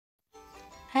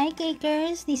Hi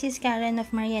Cakers! This is Karen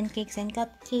of Marian Cakes and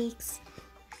Cupcakes.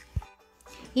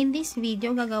 In this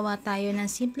video, gagawa tayo ng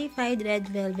Simplified Red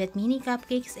Velvet Mini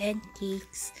Cupcakes and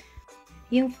Cakes.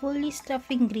 Yung full list of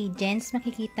ingredients,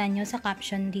 makikita nyo sa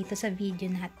caption dito sa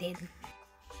video natin.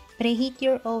 Preheat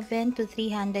your oven to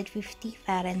 350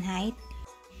 Fahrenheit.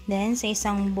 Then, sa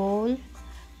isang bowl,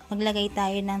 maglagay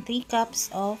tayo ng 3 cups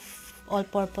of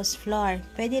all-purpose flour.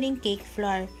 Pwede rin cake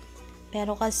flour.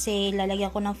 Pero kasi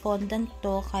lalagyan ko ng fondant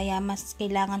to, kaya mas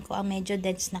kailangan ko ang medyo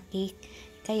dense na cake.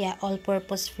 Kaya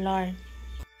all-purpose flour.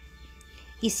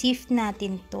 I-sift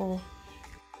natin to.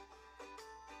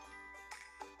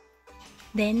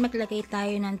 Then maglagay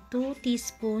tayo ng 2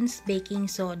 teaspoons baking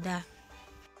soda.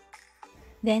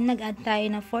 Then mag-add tayo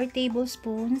ng 4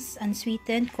 tablespoons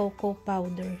unsweetened cocoa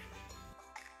powder.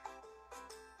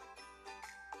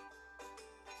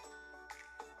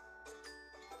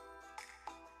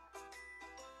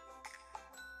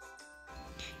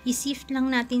 I-sift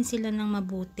lang natin sila ng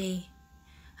mabuti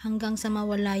hanggang sa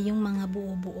mawala yung mga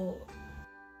buo-buo.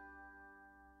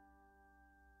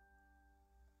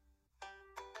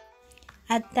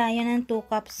 Add tayo ng 2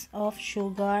 cups of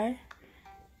sugar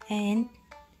and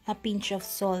a pinch of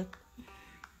salt.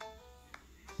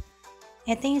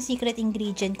 Ito yung secret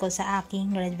ingredient ko sa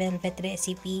aking red velvet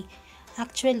recipe.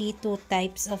 Actually, 2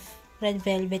 types of red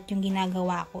velvet yung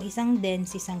ginagawa ko. Isang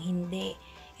dense, isang hindi.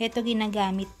 Ito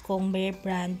ginagamit kong Bear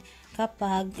brand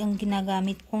kapag ang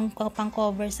ginagamit kong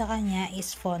pang-cover sa kanya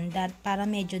is fondant para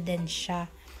medyo dense siya.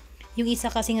 Yung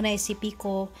isa kasing recipe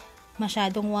ko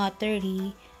masyadong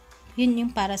watery, yun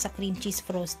yung para sa cream cheese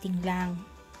frosting lang.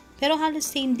 Pero halos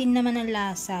same din naman ang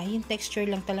lasa, yung texture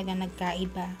lang talaga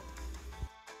nagkaiba.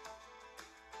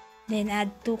 Then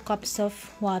add 2 cups of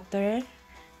water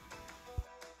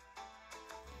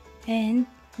and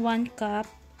 1 cup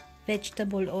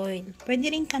vegetable oil.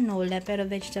 Pwede rin canola pero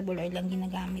vegetable oil lang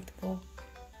ginagamit ko.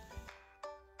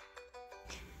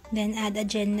 Then add a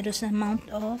generous amount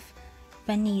of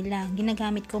vanilla.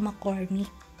 Ginagamit ko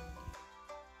McCormick.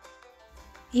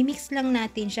 I-mix lang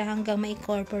natin siya hanggang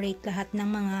ma-incorporate lahat ng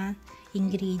mga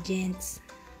ingredients.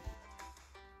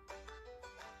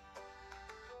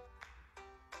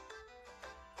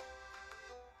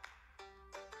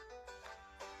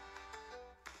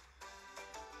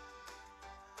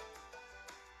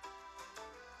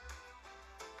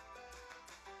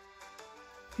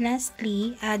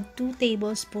 Lastly, add 2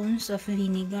 tablespoons of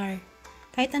vinegar.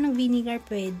 Kahit anong vinegar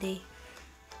pwede.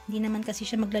 Hindi naman kasi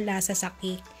siya maglalasa sa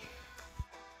cake.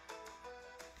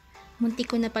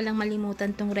 Muntik ko na palang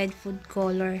malimutan tong red food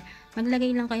color.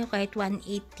 Maglagay lang kayo kahit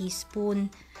 1/8 teaspoon.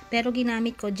 Pero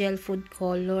ginamit ko gel food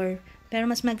color. Pero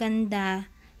mas maganda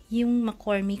yung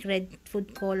McCormick red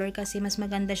food color kasi mas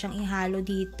maganda siyang ihalo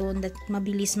dito at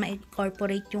mabilis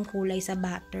ma-incorporate yung kulay sa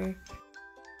batter.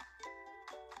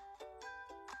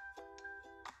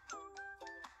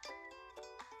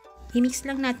 I-mix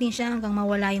lang natin siya hanggang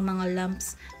mawala yung mga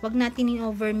lumps. Huwag natin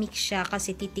i-overmix siya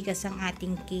kasi titigas ang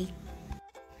ating cake.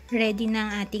 Ready na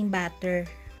ang ating batter.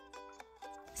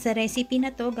 Sa recipe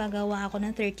na to, gagawa ako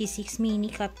ng 36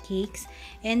 mini cupcakes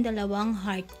and 2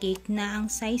 heart cake na ang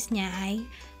size niya ay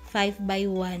 5 by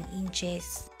 1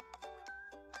 inches.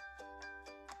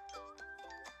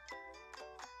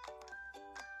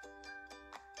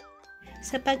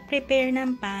 Sa pag-prepare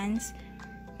ng pans,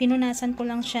 pinunasan ko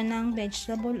lang siya ng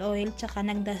vegetable oil tsaka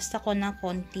nagdust ako ng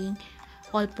konting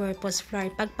all-purpose flour.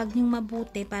 Pagpag yung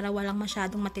mabuti para walang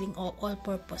masyadong matiling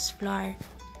all-purpose flour.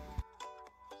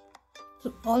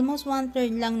 So, almost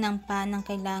 1/3 lang ng pan ang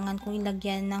kailangan kong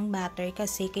ilagyan ng batter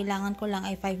kasi kailangan ko lang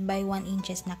ay 5 by 1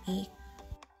 inches na cake.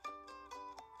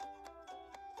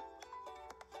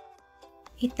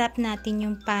 I-tap natin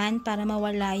yung pan para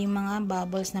mawala yung mga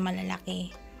bubbles na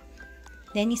malalaki.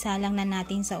 Then, isalang na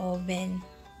natin sa oven.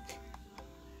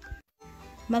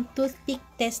 Mag-toothpick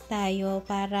test tayo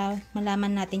para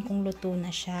malaman natin kung luto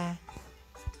na siya.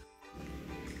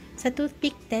 Sa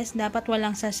toothpick test, dapat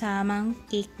walang sasamang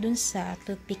cake dun sa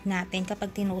toothpick natin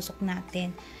kapag tinusok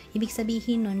natin. Ibig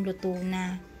sabihin nun, luto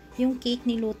na. Yung cake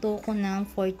niluto ko ng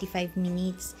 45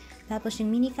 minutes. Tapos yung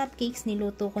mini cupcakes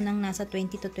niluto ko ng nasa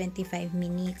 20 to 25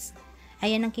 minutes.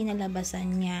 Ayan ang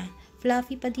kinalabasan niya.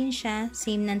 Fluffy pa din siya,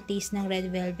 same ng taste ng red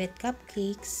velvet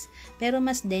cupcakes, pero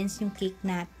mas dense yung cake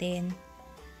natin.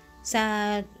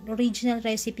 Sa original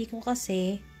recipe ko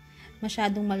kasi,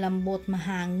 masyadong malambot,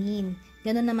 mahangin.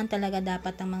 Ganun naman talaga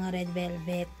dapat ang mga red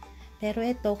velvet. Pero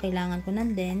ito, kailangan ko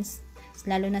ng dense,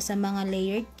 lalo na sa mga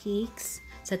layered cakes,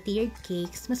 sa tiered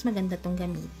cakes, mas maganda tong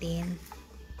gamitin.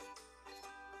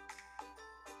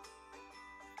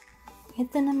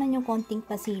 Ito naman yung konting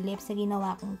pasilip sa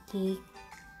ginawa kong cake.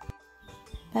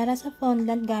 Para sa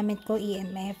fondant, gamit ko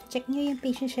EMF. Check nyo yung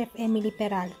page ni Chef Emily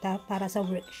Peralta para sa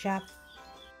workshop.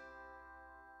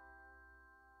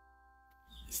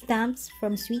 Stamps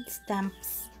from Sweet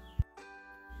Stamps.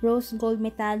 Rose Gold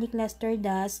Metallic Luster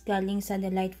Dust galing sa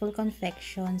Delightful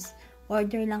Confections.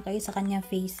 Order lang kayo sa kanyang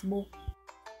Facebook.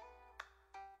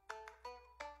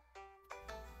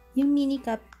 Yung mini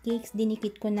cupcakes,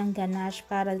 dinikit ko ng ganache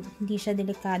para hindi siya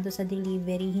delikado sa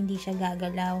delivery, hindi siya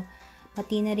gagalaw.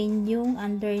 Pati na rin yung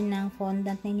under ng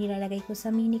fondant na nilalagay ko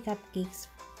sa mini cupcakes.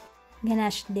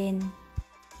 Ganache din.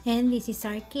 And this is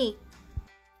our cake.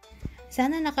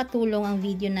 Sana nakatulong ang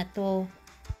video na to.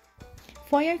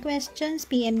 For your questions,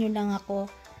 PM nyo lang ako.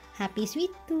 Happy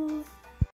Sweet Tooth!